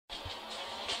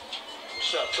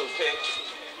What's up, toothpick?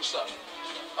 What's up?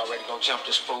 Already gonna jump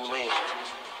this fool in.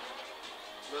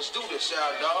 Let's do this,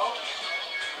 y'all, dog.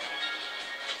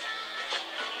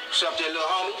 What's up there, little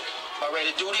homie? About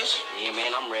ready to do this? Yeah,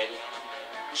 man, I'm ready.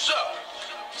 What's up?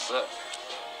 What's up?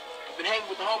 I've been hanging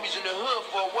with the homies in the hood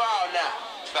for a while now.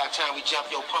 About time we jump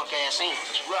your punk ass in.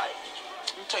 That's right.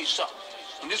 Let me tell you something.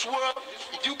 In this world,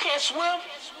 if you can't swim,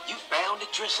 you bound to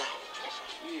drizzle.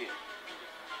 Yeah.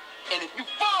 And if you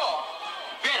fall,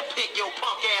 you better pick your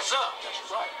punk ass up.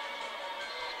 That's right.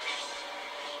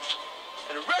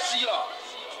 And the rest of y'all,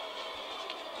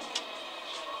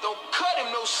 don't cut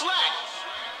him no slack.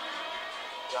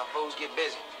 Y'all fools get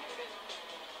busy.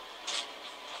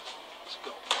 Let's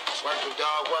go. Working,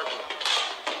 dog, working.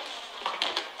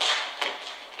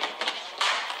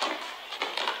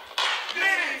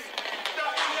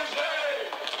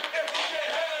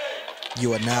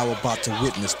 You are now about to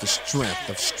witness the strength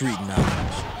of street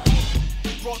knowledge.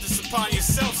 You brought this upon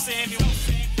yourself, Samuel.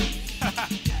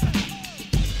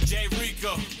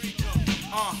 Jrico.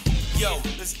 Yo,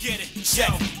 let's get it. Check.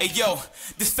 Hey, yo,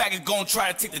 this faggot gon'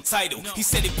 try to take the title. He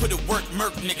said he put it work,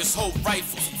 murk niggas hold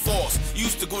rifles. False.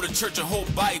 Used to go to church and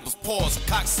hold Bibles. Pause.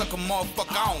 Cocksucker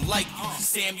motherfucker, I don't like you.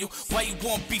 Samuel, why you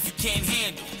want beef you can't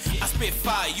handle? I spit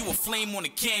fire, you a flame on a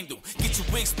candle. Get your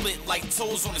wig split like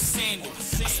toes on a sandal.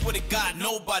 I swear to God,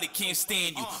 nobody can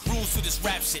stand you. Rules to this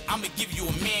rap shit, I'ma give you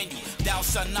a manual. Thou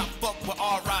shalt not fuck with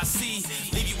RIC.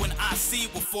 Leave you in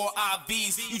IC with 4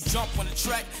 IVs. You jump on the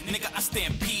track, nigga, I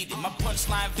stampeded. My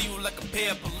punchline view like a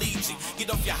paraplegic. Get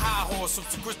off your high horse from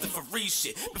some Christopher Reeve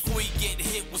shit before you get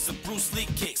hit with some Bruce Lee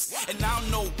kicks. And I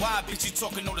don't know why, bitch, you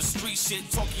talking on the street shit.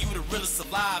 Talking you the realest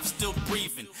alive, still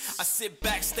breathing. I sit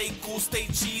back, stay cool, stay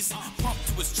cheesy. Pump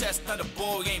to his chest, now the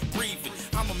boy ain't breathing.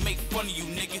 I'ma make fun of you,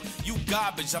 nigga. You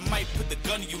garbage, I might put the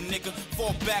gun to you, nigga.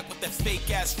 Fall back with that fake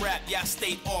ass rap, yeah, I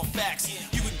state all facts.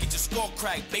 You can get your skull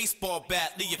cracked, baseball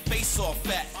bat, leave your face all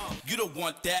fat. You don't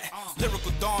want that.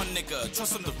 Lyrical dawn, nigga.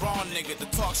 Trust him the wrong nigga. The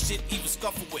talk shit, even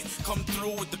scuffle with. Come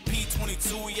through with the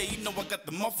P22, yeah, you know I got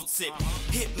the muffled tip.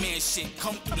 Hitman shit,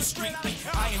 come through the street.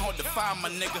 I ain't hard to find, my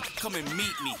nigga. Come and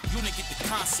meet me. You didn't get the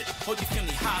concept. Hold your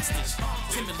family hostage.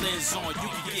 Timberlands on, you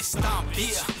can get stomped.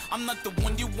 Yeah, I'm not the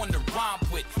one you wanna rhyme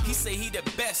with. He say he the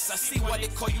best. I see why they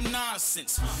call you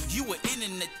nonsense. You an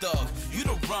internet thug. You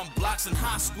don't run blocks in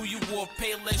high school. You wore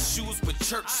Payless shoes with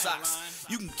church socks.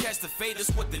 You can catch the fade, that's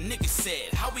what the nigga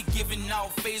said. How we giving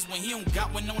out phase when he don't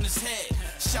got one on his head?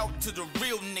 Shout to the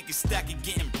real niggas stacking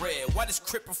getting bread. Why this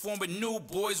crip perform with new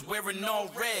boys wearing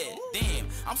all red? Damn,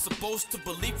 I'm supposed to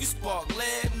believe you spark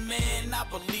lead, man. I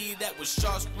believe that was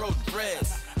Sharks Road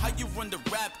dreads. How you run the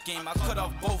rap game? I cut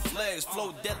off both legs.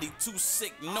 Flow deadly, too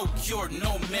sick, no cure,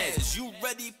 no meds. You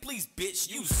ready? Please, bitch,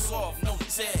 you soft, no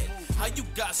Ted. How you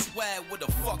got swag with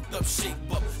a fucked up shape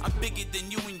up? I'm bigger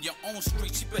than you in your own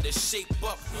street, you better shape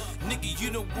up. Nigga,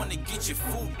 you don't wanna get your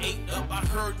food ate up. I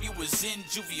heard you was in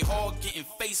juvie hall getting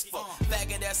face fucked.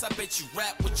 Faggot ass, I bet you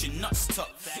rap with your nuts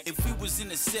tucked. If we was in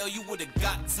the cell, you would've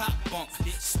got top bunk.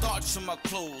 Starch on my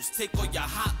clothes, take all your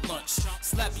hot lunch.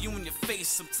 Slap you in your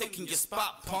face, I'm taking your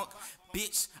spot, punk.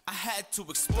 Bitch, I had to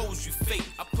expose you fake.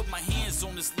 I put my hands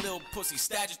on this little pussy,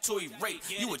 statutory rape.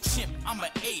 You a chimp, I'm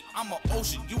an ape, I'm an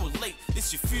ocean, you a lake.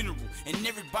 This your funeral, and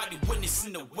everybody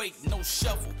witnessing the wake. No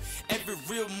shovel, every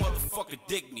real motherfucker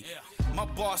dig me. My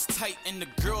boss tight and the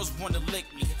girls wanna lick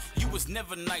me. You was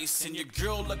never nice and your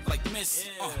girl looked like Miss.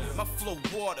 My flow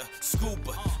water,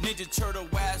 scuba, Ninja Turtle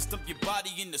ass, dump your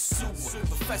body in the sewer.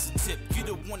 Professor Tip, you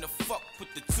the one to fuck with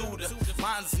the tutor.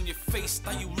 Lines in your face,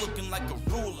 now you looking like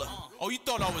a ruler. Oh, you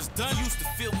thought I was done? You used to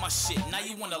feel my shit. Now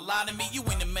you wanna lie to me? You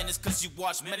ain't a menace cause you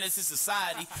watch Menace in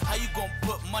Society. How you gon'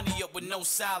 put money up with no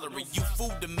salary? You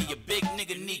fool to me, a big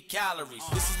nigga need calories.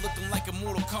 This is looking like a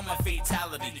Mortal Kombat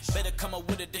fatality. Better come up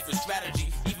with a different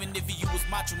strategy. Even if you was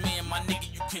Macho Man, my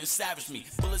nigga, you couldn't savage me.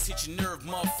 Bullets hit your nerve,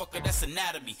 motherfucker, that's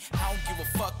anatomy. I don't give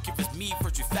a fuck if it's me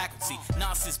versus your faculty.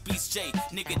 Nonsense beats J,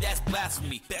 nigga, that's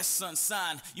blasphemy. Best son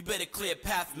sign, you better clear a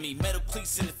path for me. Metal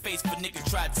cleats in the face for niggas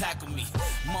try to tackle me.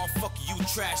 Motherfucker, you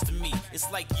trash to me. It's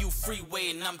like you Freeway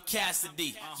and I'm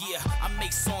Cassidy. Yeah, I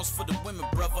make songs for the women,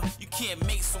 brother. You can't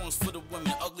make songs for the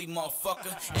women, ugly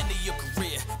motherfucker. End of your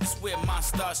career, this where mine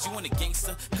starts. You ain't a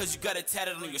gangster, cause you got it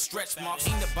tatted on your stretch marks.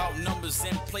 Ain't about numbers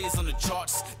and plays on the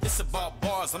charts. This about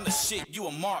bars, I'm the shit, you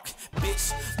a mark.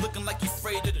 Bitch, looking like you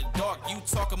afraid of the dark. You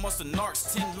talking amongst the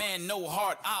narcs, 10 man, no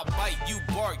heart. I'll bite, you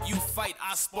bark, you fight,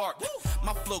 I spark.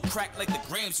 My flow crack like the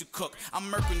grams you cook. I'm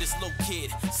murking this little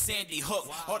kid, Sandy Hook.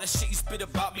 All the shit you spit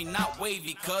about me not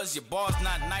wavy, cause your bar's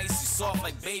not nice, you soft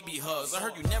like baby hugs. I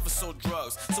heard you never sold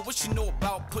drugs, so what you know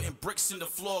about putting bricks in the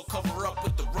floor, cover up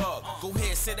with the rug? Go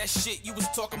ahead, say that shit, you was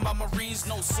was talking about Marines,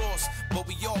 no sauce, but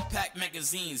we all pack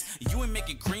magazines. You ain't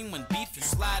making green when beef, you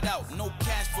slide out. No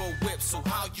cash for a whip, so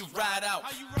how you ride out?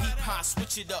 Peep high,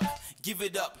 switch it up, give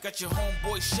it up. Got your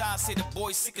homeboy shy, say the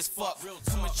boy sick as fuck.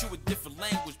 Coming at you with different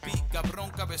language, beat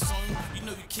cabrón cabezón. You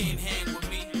know you can't hang with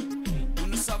me. Tú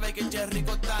no sabes que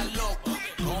Jrico está loco.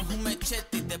 Con un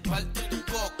machete y te parte tu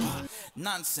coco.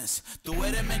 Nonsense, tú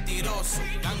eres mentiroso.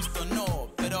 Gangsto no,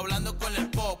 pero hablando con el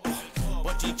popo.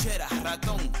 Bochinchera,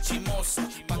 ratón, chimoso.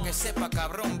 Pa' que sepa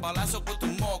cabrón, balazo por tu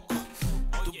moco.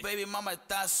 Tu baby mama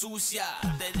está sucia.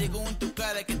 Te digo en tu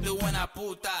cara que tu buena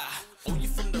puta. Oh, you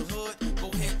from the hood? Go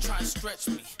ahead, try and stretch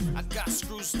me. I got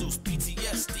screws loose,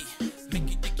 PTSD. Make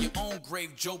you dig your own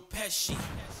grave, Joe Pesci.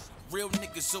 Real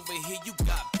niggas over here, you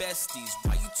got besties.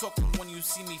 Why you talking when you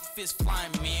see me fist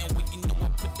flying, man? When you know I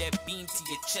put that beam to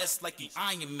your chest like an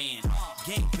Iron Man.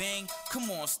 Gang bang, come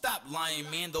on, stop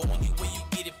lying, man. The only way you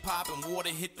get it poppin', water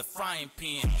hit the frying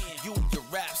pan. You and your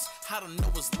raps, I don't know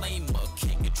what's lamer.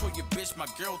 Can't control your bitch, my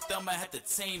girl Thelma had to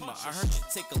tame her. I heard you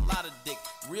take a lot of dick,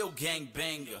 real gang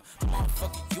banger.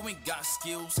 Motherfucker, you ain't got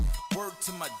skills. Word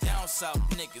to my down south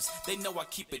niggas, they know I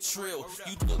keep it trill.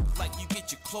 You look like you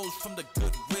get your clothes from the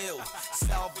Goodwill.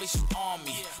 Salvation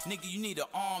Army, nigga, you need an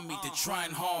army to try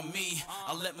and harm me.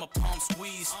 I let my palm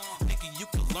squeeze, nigga, you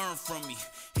can learn from me.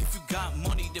 If you got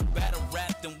money to battle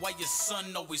rap, then why your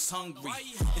son always hungry?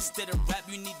 Instead of rap,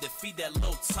 you need to feed that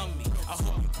little tummy. I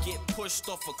hope you get pushed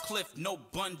off a cliff, no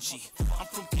bungee. I'm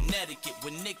from Connecticut,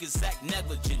 where niggas act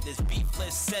negligent. There's beef,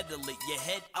 let's settle it. Your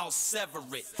head, I'll sever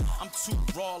it. I'm too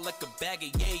raw like a bag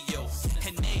of yayo.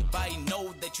 And everybody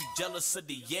know that you jealous of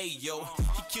the yayo.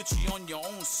 He killed you on your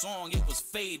own song, it was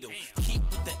fatal. Keep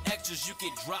with the extras, you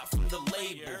get dropped from the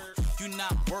label. You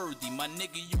not worthy, my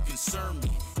nigga, you concern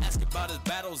me. Ask about his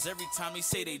battles every time they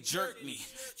say they jerk me.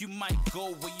 You might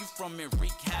go where you from and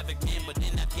wreak havoc, man, but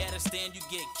in Afghanistan you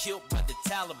get killed by the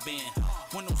Taliban.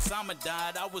 When Osama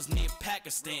died, I was near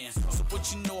Pakistan. So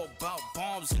what you know about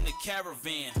bombs in the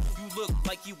caravan? You look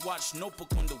like you watch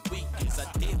Notebook on the weekends.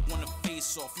 I did wanna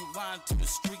face off, you lying to the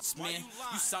streets, man.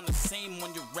 You sound the same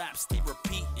when your raps stay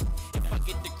repeating. If I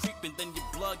get to creeping, then your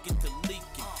blood get to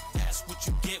leaking. That's what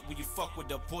you get when you fuck with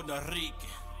the Puerto Rican.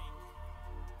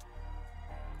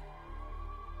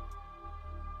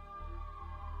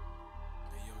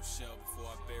 Hey yo, Shell, before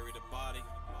I bury the body,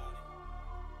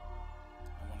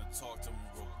 I wanna talk to him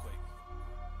real quick.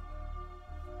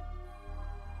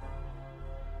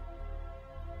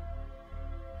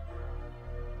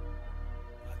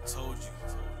 I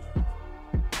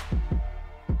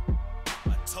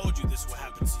told you this would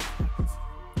happen to you.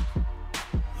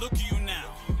 Look at you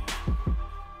now,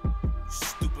 you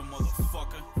stupid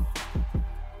motherfucker.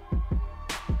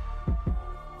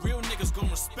 Real niggas gon'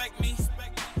 respect me,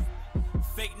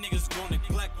 fake niggas gon'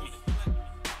 neglect me.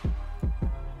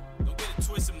 Don't get it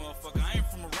twisted, motherfucker, I ain't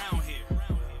from around here,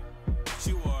 but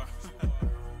you are.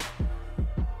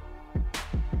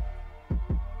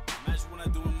 Imagine what I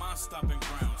do in my stomping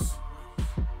grounds.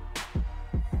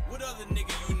 What other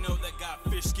nigga you know that got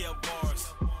fish scale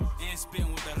bars and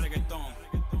spitting with that reggaeton?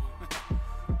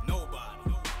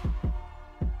 Nobody.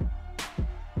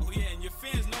 Oh yeah, and your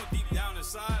fans know deep down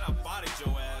inside I bodied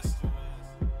your ass.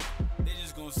 They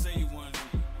just gonna say you want to,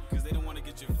 cause they don't want to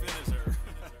get your feelings hurt.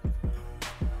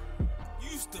 You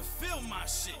used to feel my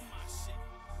shit.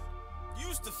 You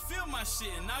used to feel my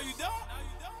shit, and now you don't?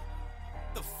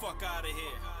 Get the fuck out of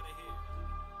here.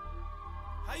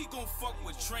 How you gonna fuck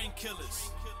with trained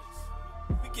killers?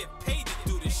 We get paid to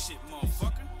do this shit,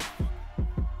 motherfucker.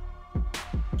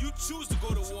 You choose to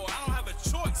go to war, I don't have a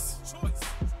choice.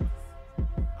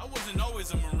 I wasn't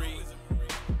always a Marine.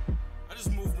 I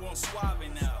just moved more suave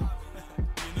now.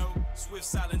 You know, swift,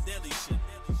 silent, deadly shit.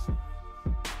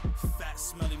 Fat,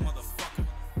 smelly motherfucker.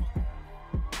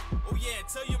 Oh yeah,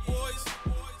 tell your boys,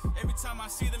 every time I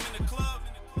see them in the club,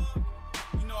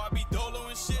 you know I be dolo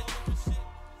and shit.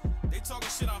 They talking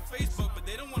shit on Facebook, but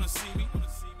they don't wanna see me.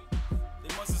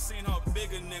 They must have seen how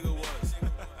big a nigga was.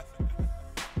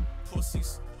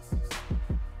 Pussies.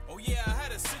 Oh yeah, I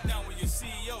had a sit down with your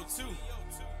CEO too.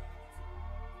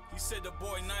 He said the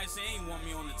boy nice and ain't want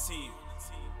me on the team.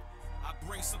 I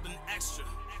bring something extra.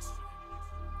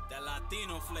 That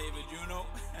Latino flavor, you know?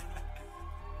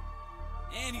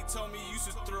 And he told me he used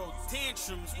to throw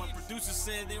tantrums when producers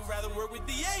said they'd rather work with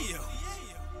Diego.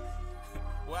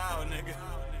 Wow, nigga.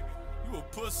 You a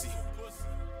pussy,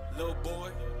 little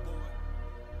boy.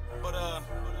 But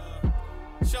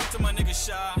shout out to my nigga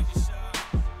Shy,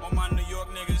 all my New York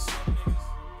niggas,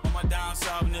 all my down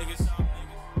south niggas,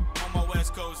 all my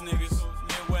West Coast niggas,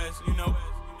 Midwest, you know.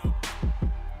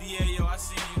 Diego, I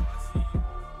see you.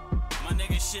 My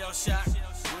nigga Shell Shock,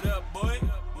 what up, boy?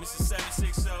 Mr.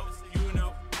 760, you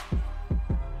know.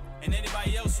 And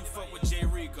anybody else who fuck with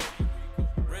Jrico.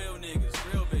 Real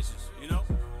niggas, real bitches, you know.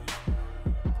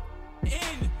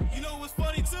 And you know what's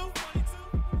funny too?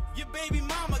 Your baby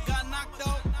mama got knocked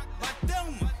out by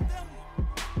Thelma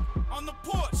on the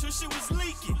porch, her shit was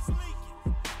leaking.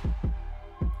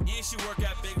 And she work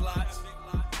at Big Lots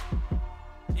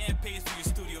and pays for your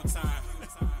studio time.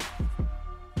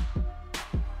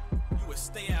 You a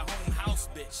stay-at-home house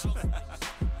bitch.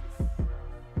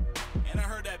 And I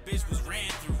heard that bitch was ran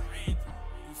through. You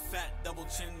fat double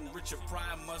chin, Richard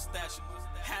Pryor mustache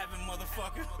having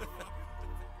motherfucker.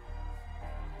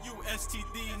 You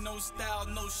STD, no style,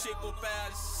 no shape or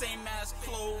ass, same ass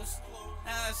clothes,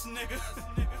 ass nigga.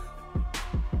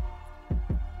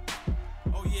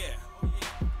 Oh yeah.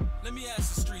 Let me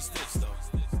ask the streets this though.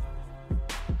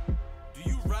 Do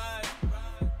you ride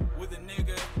with a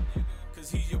nigga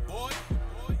cause he's your boy?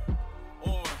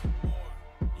 Or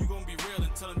you gonna be real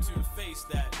and tell him to your face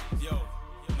that, yo,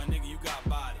 my nigga, you got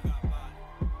body?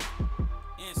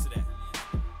 Answer that.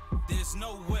 There's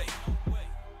no way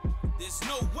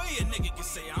a nigga can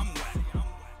say I'm whack.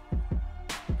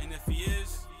 And if he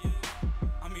is,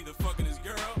 I'm either fucking his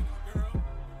girl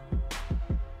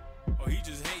or he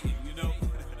just hating, you know.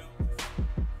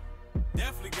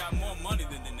 Definitely got more money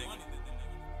than the nigga.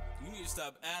 You need to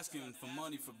stop asking for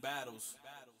money for battles.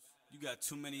 You got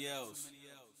too many L's.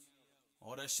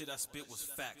 All that shit I spit was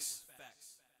facts.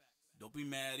 Don't be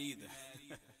mad either.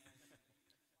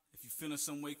 If you feeling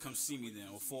some way, come see me then,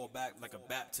 or fall back like a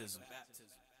baptism.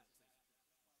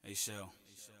 Hey Shell,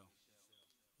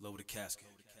 lower the casket.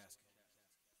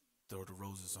 Throw the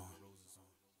roses on.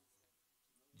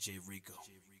 Jrico.